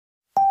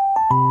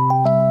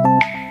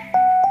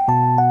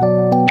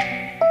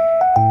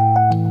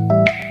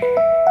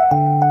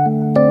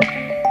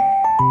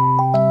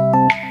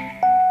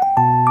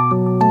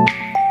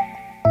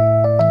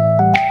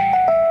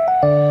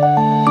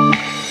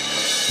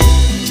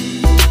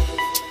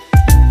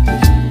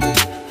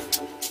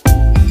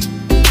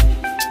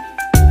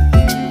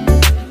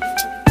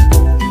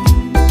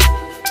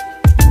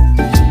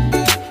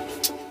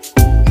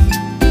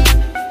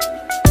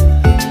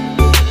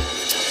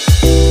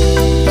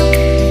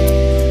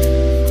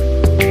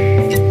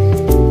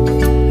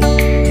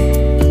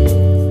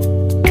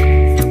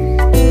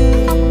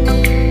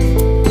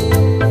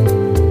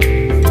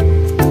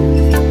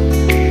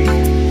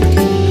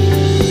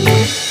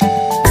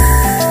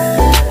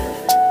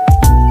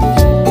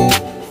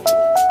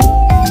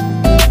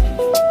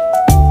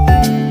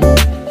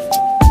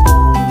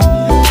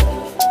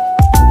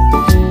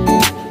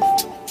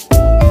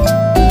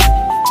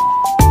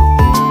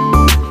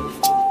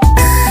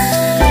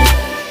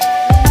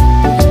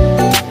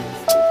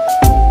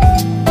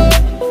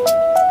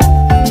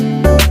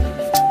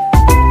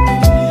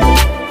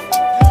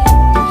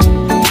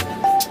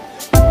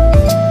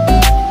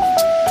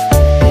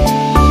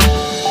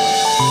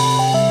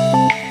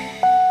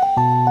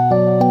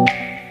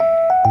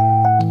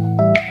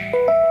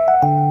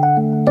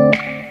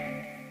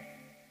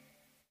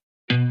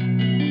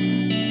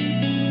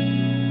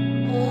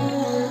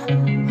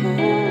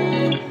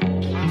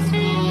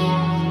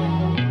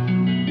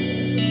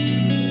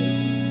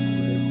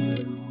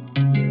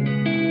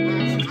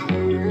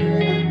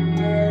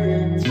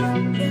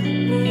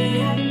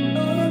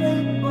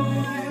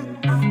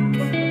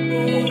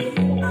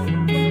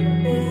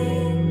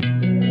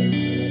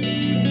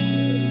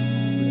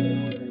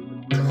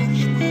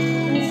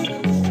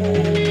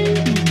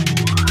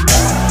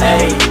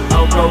Ayy,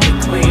 I'm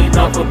rolling clean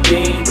off a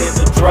beam in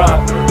the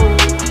drop.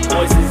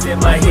 Voices in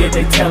my head,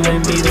 they telling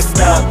me to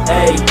stop.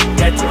 Ayy,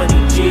 got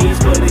 20 G's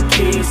for the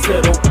keys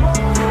to the.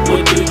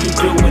 What do you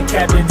do when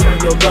Captain turn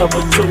your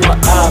lover to a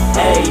op?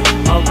 Ayy,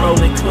 I'm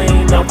rolling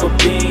clean off a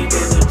beam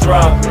in the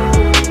drop.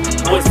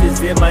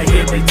 Voices in my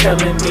head, they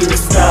telling me to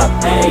stop.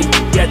 Ayy,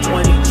 got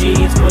 20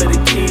 G's for the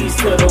keys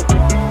to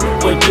the.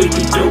 What do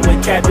you do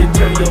when Captain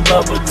turn your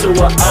lover to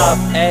a op?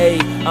 Ayy,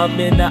 I'm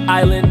in the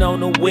island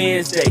on a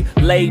Wednesday,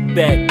 laid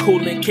back,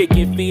 coolin',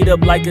 kicking feet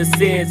up like a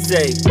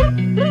sensei.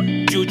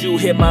 Juju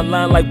hit my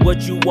line like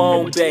what you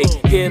want, babe.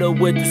 Hit her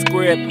with the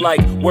script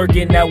like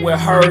working out with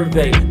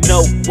Hervey.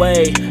 No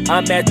way,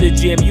 I'm at the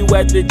gym, you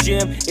at the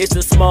gym. It's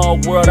a small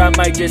world, I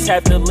might just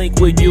have to link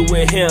with you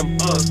and him.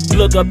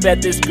 Look up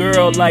at this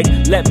girl like,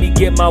 let me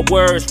get my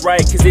words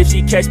right. Cause if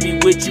she catch me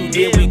with you,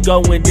 then we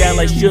going down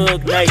like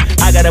Suge Knight.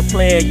 I got a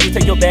plan, you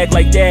take your bag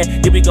like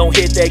that, then we gon'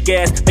 hit that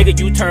gas. Make a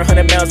U-turn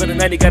 100 miles on the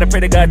 90, gotta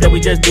pray to God that we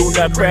just do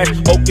not crash.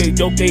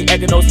 Okay,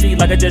 acting OC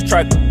like I just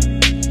tried.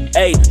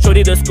 Ayy,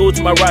 shorty the school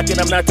to my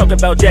rocket, I'm not talking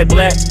about Jack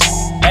Black.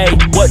 Ayy,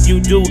 what you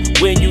do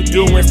when you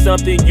doing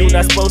something you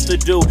not supposed to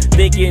do?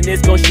 Thinking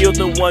it's gon' shield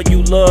the one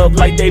you love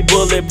like they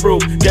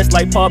bulletproof. Just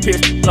like Paul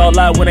Pierce, it's all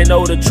lie when they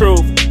know the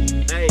truth.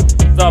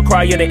 Ayy, all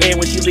cry in the end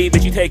when she leave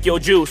and you take your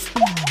juice.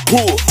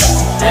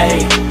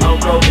 Ayy, I'm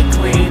rolling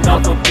clean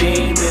off a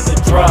beam in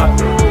the drop.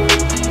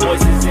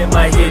 Voices in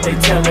my head, they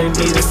telling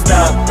me to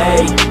stop.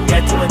 Ayy,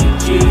 got 20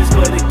 G's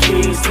for the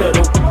keys to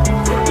the.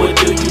 What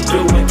do you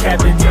do when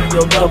Captain turn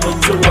your lover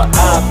to a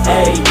op?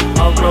 Ayy,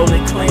 I'm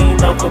rolling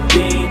clean off a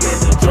beam in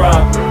the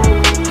drop.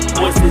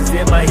 Voices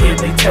in my head,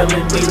 they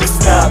telling me to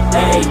stop.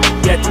 Ayy,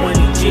 got 20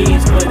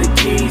 G's for the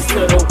keys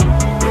to the.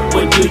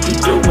 What do you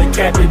do when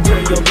Captain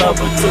turn your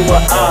lover to a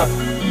op?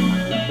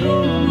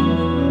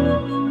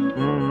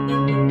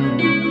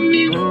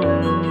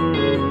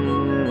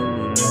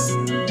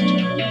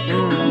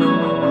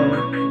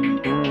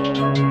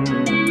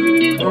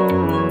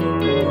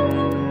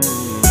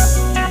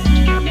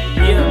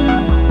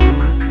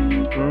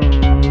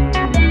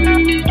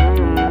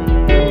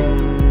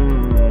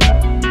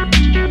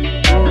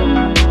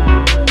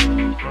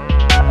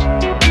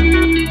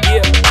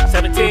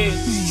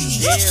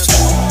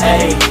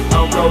 Ayy,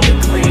 I'm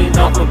rolling clean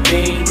off a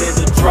beam in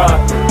the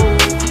drop.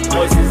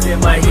 Voices in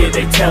my head,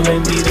 they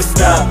telling me to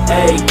stop.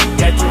 Ayy,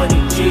 got 20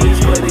 G's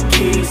for the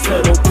keys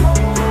to the.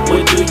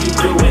 What do you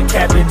do when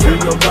Captain turn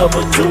your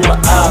lover to a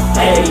op?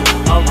 Ayy,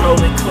 I'm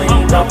rolling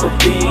clean off a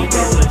beam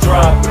in the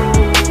drop.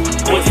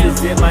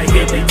 Voices in my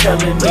head, they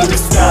telling me to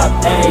stop.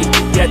 Ayy,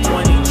 got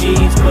 20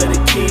 G's for the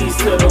keys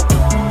to the.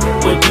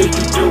 What do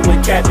you do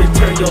when Captain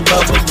turn your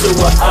lover to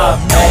a op?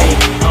 Ayy,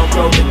 I'm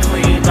rolling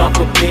clean off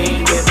a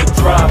beam in the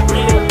drop.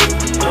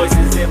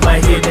 Voices in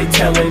my head, they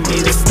telling me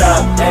to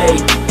stop.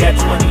 Ayy, got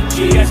 20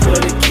 G's for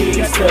the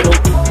keys to the.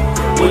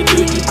 What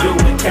do you do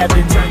when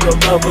Captain turn your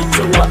lover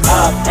to a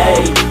op?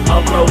 Ayy,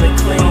 I'm rolling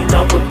clean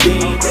off a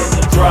beam in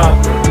the drop.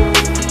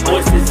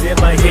 Voices in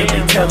my head,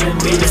 they telling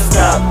me to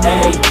stop.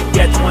 Ayy,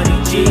 got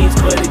 20 G's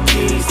for the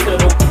keys to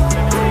the.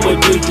 What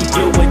do you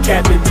do when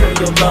Captain turn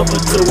your lover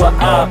to a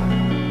op?